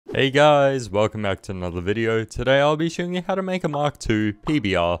Hey guys, welcome back to another video. Today I'll be showing you how to make a Mark II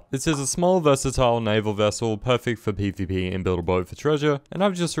PBR. This is a small versatile naval vessel perfect for PvP and build a boat for treasure, and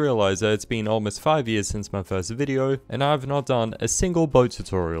I've just realized that it's been almost 5 years since my first video and I've not done a single boat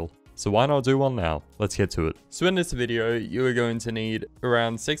tutorial. So why not do one now? Let's get to it. So in this video, you are going to need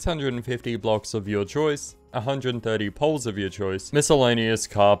around 650 blocks of your choice, 130 poles of your choice, miscellaneous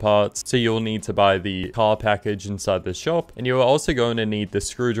car parts, so you'll need to buy the car package inside the shop, and you're also going to need the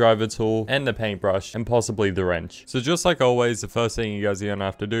screwdriver tool and the paintbrush and possibly the wrench. So just like always, the first thing you guys are going to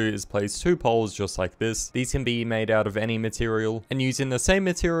have to do is place 2 poles just like this. These can be made out of any material, and using the same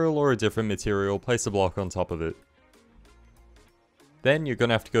material or a different material, place a block on top of it. Then you're going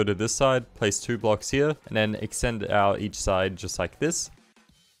to have to go to this side, place 2 blocks here, and then extend out each side just like this.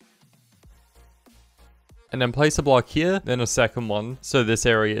 And then place a block here, then a second one, so this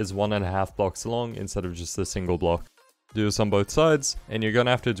area is 1.5 blocks long instead of just a single block. Do this on both sides, and you're going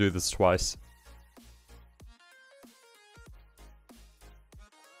to have to do this twice.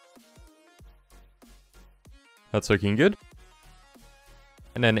 That's looking good.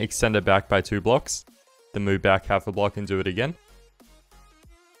 And then extend it back by 2 blocks. Then move back half a block and do it again.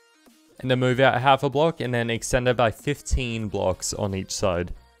 And then move out half a block and then extend it by 15 blocks on each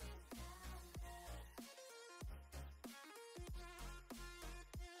side.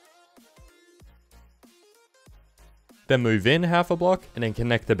 Then move in half a block and then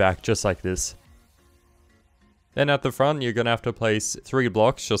connect the back just like this. Then at the front, you're going to have to place 3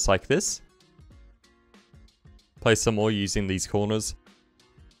 blocks just like this. Place some more using these corners.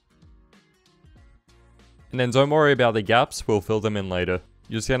 And then don't worry about the gaps, we'll fill them in later.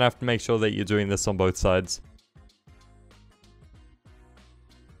 You're just going to have to make sure that you're doing this on both sides.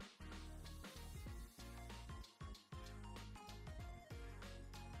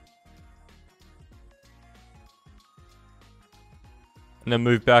 And then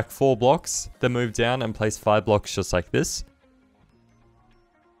move back 4 blocks, then move down and place 5 blocks just like this.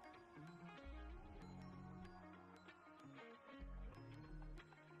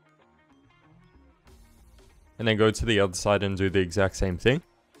 And then go to the other side and do the exact same thing.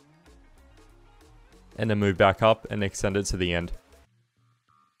 And then move back up and extend it to the end.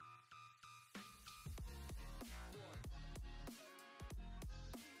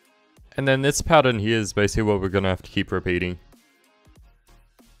 And then this pattern here is basically what we're going to have to keep repeating.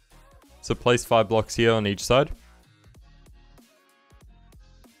 So place 5 blocks here on each side.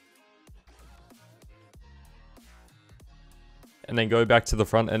 And then go back to the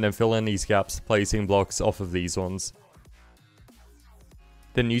front and then fill in these gaps, placing blocks off of these ones.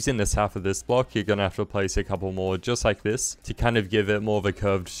 Then using this half of this block, you're going to have to place a couple more just like this to kind of give it more of a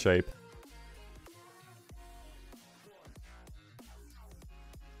curved shape.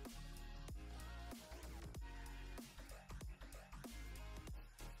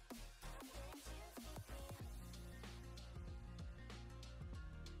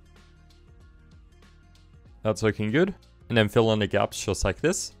 That's looking good. And then fill in the gaps just like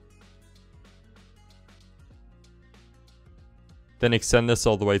this. Then extend this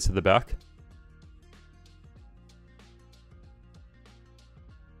all the way to the back.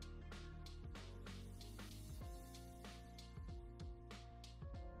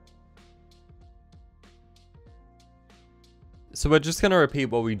 So we're just going to repeat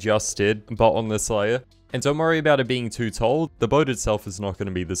what we just did, but on this layer. And don't worry about it being too tall, the boat itself is not going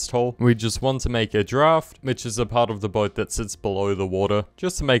to be this tall. We just want to make a draft, which is a part of the boat that sits below the water,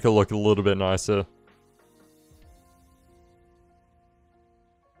 just to make it look a little bit nicer.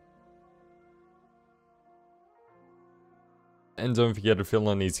 And don't forget to fill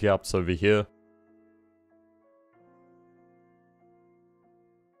in these gaps over here.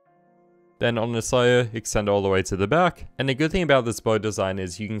 Then on this layer, extend all the way to the back. And the good thing about this boat design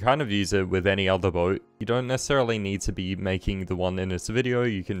is you can kind of use it with any other boat. You don't necessarily need to be making the one in this video.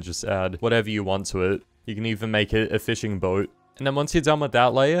 You can just add whatever you want to it. You can even make it a fishing boat. And then once you're done with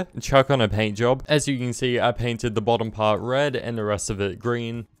that layer, chuck on a paint job. As you can see, I painted the bottom part red and the rest of it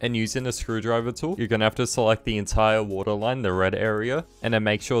green. And using a screwdriver tool, you're going to have to select the entire waterline, the red area, and then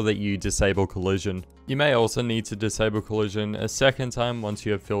make sure that you disable collision. You may also need to disable collision a second time once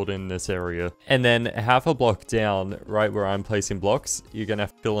you have filled in this area. And then half a block down, right where I'm placing blocks, you're going to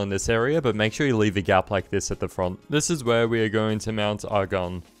have to fill in this area, but make sure you leave a gap like this at the front. This is where we are going to mount our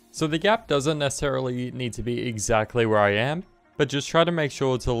gun. So the gap doesn't necessarily need to be exactly where I am, but just try to make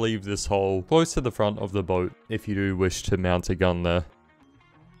sure to leave this hole close to the front of the boat if you do wish to mount a gun there.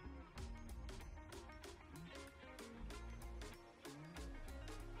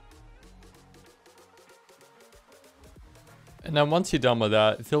 And then once you're done with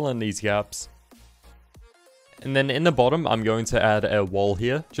that, fill in these gaps. And then in the bottom, I'm going to add a wall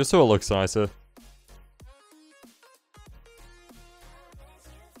here, just so it looks nicer.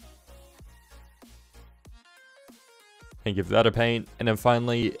 And give that a paint, and then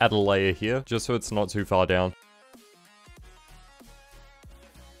finally add a layer here, just so it's not too far down.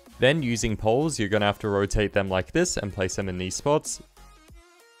 Then using poles, you're going to have to rotate them like this and place them in these spots.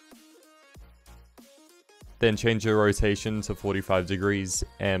 Then change your rotation to 45 degrees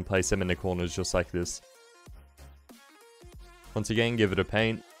and place them in the corners just like this. Once again, give it a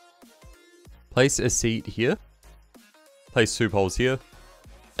paint. Place a seat here. Place 2 poles here.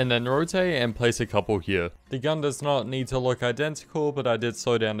 And then rotate and place a couple here. The gun does not need to look identical, but I did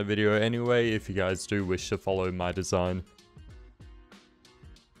slow down the video anyway if you guys do wish to follow my design.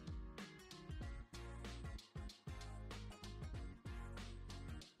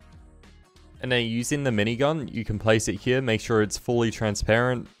 And then using the minigun, you can place it here, make sure it's fully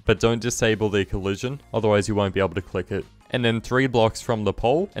transparent, but don't disable the collision, otherwise you won't be able to click it. And then 3 blocks from the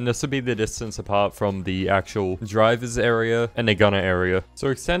pole, and this will be the distance apart from the actual driver's area and the gunner area. So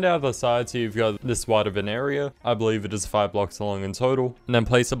extend out the side so you've got this wide of an area. I believe it is 5 blocks long in total. And then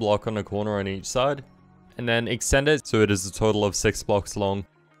place a block on a corner on each side. And then extend it so it is a total of 6 blocks long.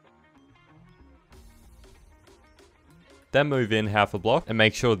 Then move in half a block and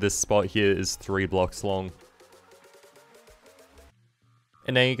make sure this spot here is 3 blocks long.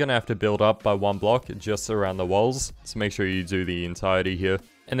 And then you're going to have to build up by 1 block just around the walls, so make sure you do the entirety here.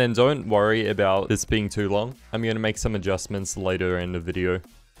 And then don't worry about this being too long. I'm going to make some adjustments later in the video.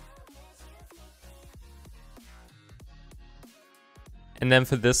 And then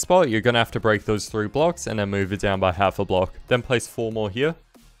for this spot, you're going to have to break those 3 blocks and then move it down by half a block. Then place 4 more here.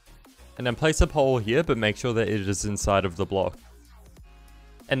 And then place a pole here, but make sure that it is inside of the block.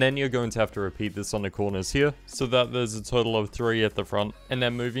 And then you're going to have to repeat this on the corners here, so that there's a total of 3 at the front. And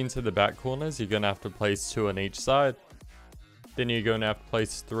then moving to the back corners, you're going to have to place 2 on each side. Then you're going to have to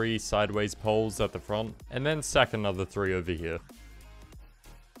place 3 sideways poles at the front, and then stack another 3 over here.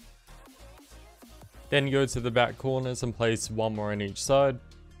 Then go to the back corners and place 1 more on each side.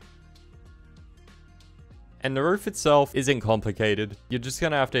 And the roof itself isn't complicated. You're just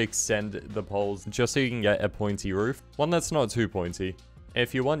going to have to extend the poles just so you can get a pointy roof. One that's not too pointy.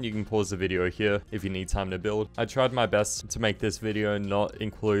 If you want, you can pause the video here if you need time to build. I tried my best to make this video not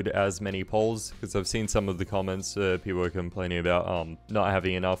include as many poles because I've seen some of the comments people are complaining about not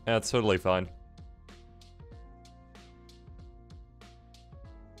having enough. That's totally fine.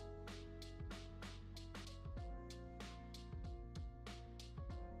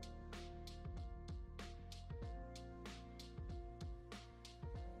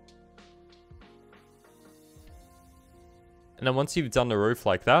 And then once you've done the roof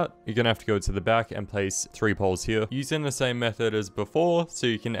like that, you're going to have to go to the back and place 3 poles here, using the same method as before, so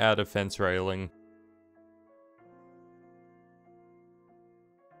you can add a fence railing.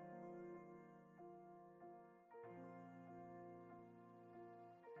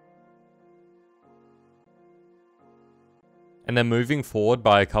 And then moving forward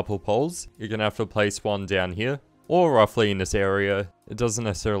by a couple poles, you're going to have to place 1 down here, or roughly in this area. It doesn't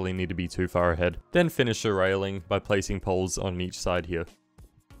necessarily need to be too far ahead. Then finish the railing by placing poles on each side here.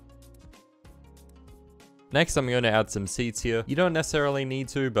 Next, I'm going to add some seats here. You don't necessarily need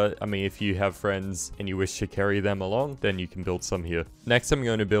to, but I mean, if you have friends and you wish to carry them along, then you can build some here. Next, I'm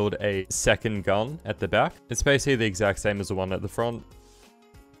going to build a second gun at the back. It's basically the exact same as the one at the front.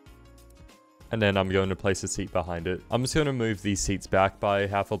 And then I'm going to place a seat behind it. I'm just going to move these seats back by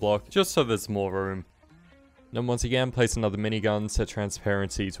half a block, just so there's more room. Then once again, place another minigun, set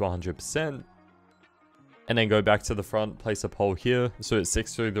transparency to 100%. And then go back to the front, place a pole here, so it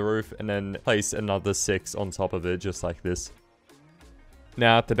sticks through the roof, and then place another 6 on top of it, just like this.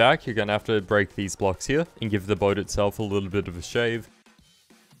 Now at the back, you're going to have to break these blocks here, and give the boat itself a little bit of a shave.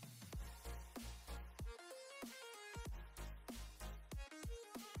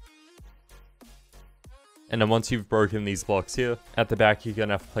 And then once you've broken these blocks here, at the back you're going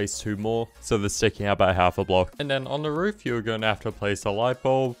to have to place 2 more, so they're sticking out by half a block. And then on the roof you're going to have to place a light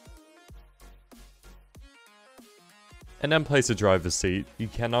bulb. And then place a driver's seat. You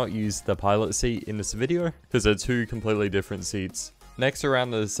cannot use the pilot seat in this video, because they're 2 completely different seats. Next,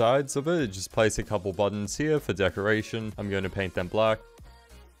 around the sides of it, just place a couple buttons here for decoration. I'm going to paint them black.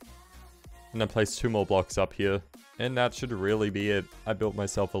 And then place 2 more blocks up here. and that should really be it. I built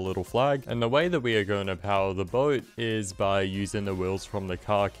myself a little flag, and the way that we are going to power the boat is by using the wheels from the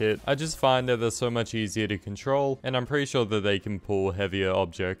car kit. I just find that they're so much easier to control, and I'm pretty sure that they can pull heavier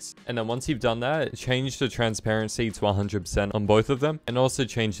objects. And then once you've done that, change the transparency to 100% on both of them, and also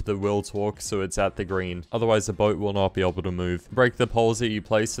change the wheel torque so it's at the green. Otherwise the boat will not be able to move. Break the poles that you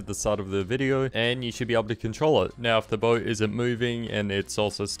placed at the start of the video, and you should be able to control it. Now if the boat isn't moving and it's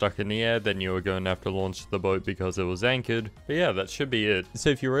also stuck in the air, then you are going to have to launch the boat because it was anchored. But yeah, that should be it. So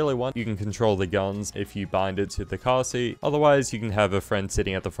if you really want, you can control the guns if you bind it to the car seat. Otherwise, you can have a friend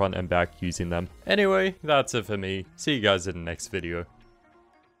sitting at the front and back using them. Anyway, that's it for me. See you guys in the next video.